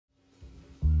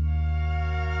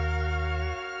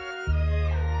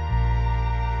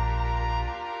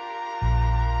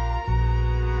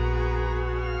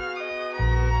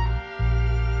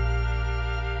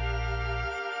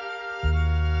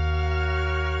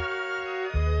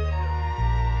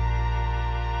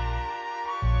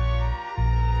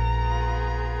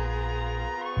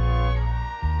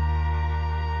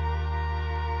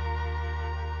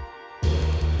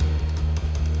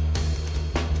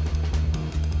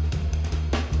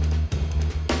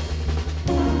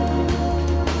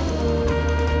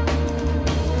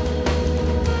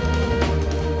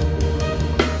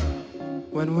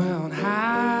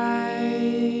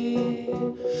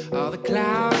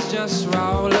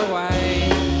away,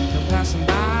 come passing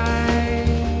by.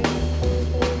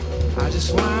 I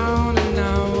just wanna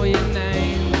know your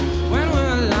name when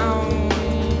we're alone.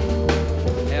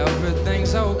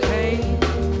 Everything's okay.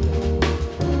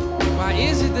 Why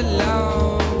is it that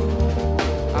love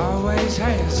always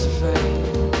has to fade?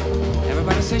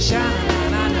 Everybody say shine,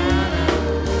 na na na.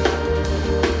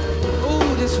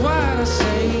 Ooh, that's what I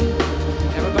say.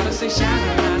 Everybody say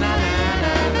shine, na na na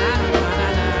na na na na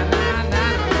na na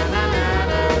na na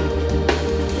na.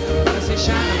 Everybody say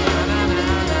shine, na na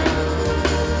na na.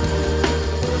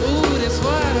 Ooh, that's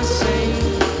what I say.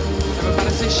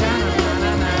 Everybody say shine, na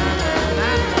na na na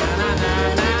na na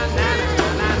na na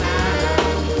na na.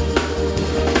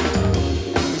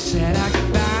 We said our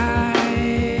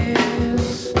goodbyes.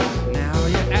 Now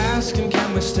you're asking, can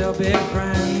we still be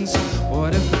friends?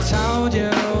 What if I told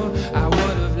you I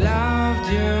would have loved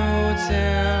you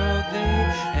till the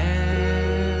end?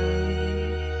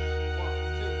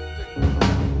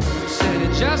 You said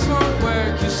it just won't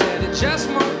work, you said it just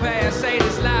won't pass. Say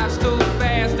this life's too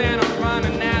fast and I'm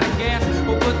running out of gas.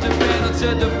 We'll put the pedal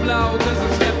to the floor, cause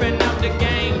I'm stepping up the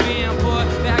game, being put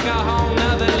back a whole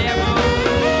nother level.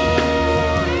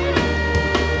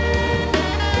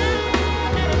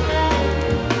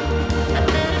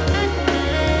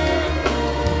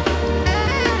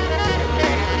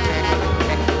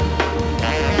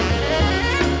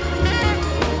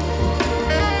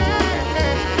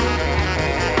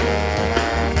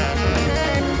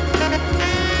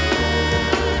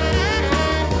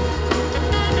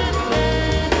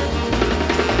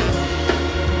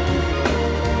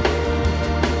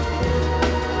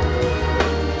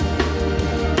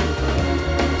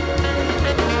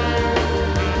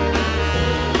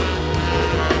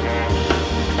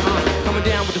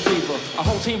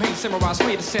 Team hate samurai,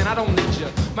 sway to sin, I don't need you.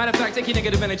 Matter of fact, take your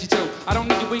negative energy too. I don't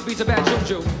need your weak beats or bad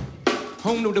juju.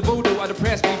 Who knew the voodoo of the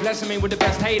press be blessing me with the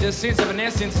best haters? Sense of an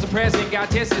essence, the present.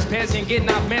 God tests his peasant, getting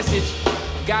our message.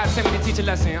 God sent me to teach a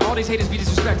lesson. All these haters be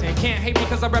disrespecting. Can't hate me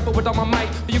because I rap it with all my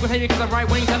might. But you can hate me because I'm right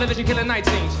wing, television killing night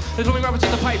teams. There's only rappers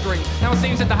just a pipe ring. Now it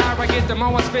seems that the higher I get, the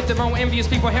more I spit, the more envious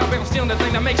people help. I'm stealing the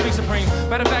thing that makes me supreme.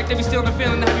 Matter of fact, they be stealing the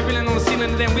feeling, the heavy reeling on the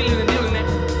ceiling, and then wheeling and dealing it.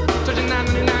 Charging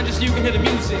 $9.99 just so you can hear the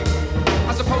music.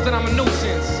 I suppose that I'm a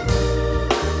nuisance,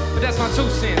 but that's my 2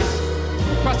 cents.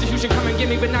 Prostitution come and get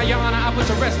me, but now your honor, I put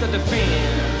the rest of the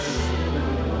fence.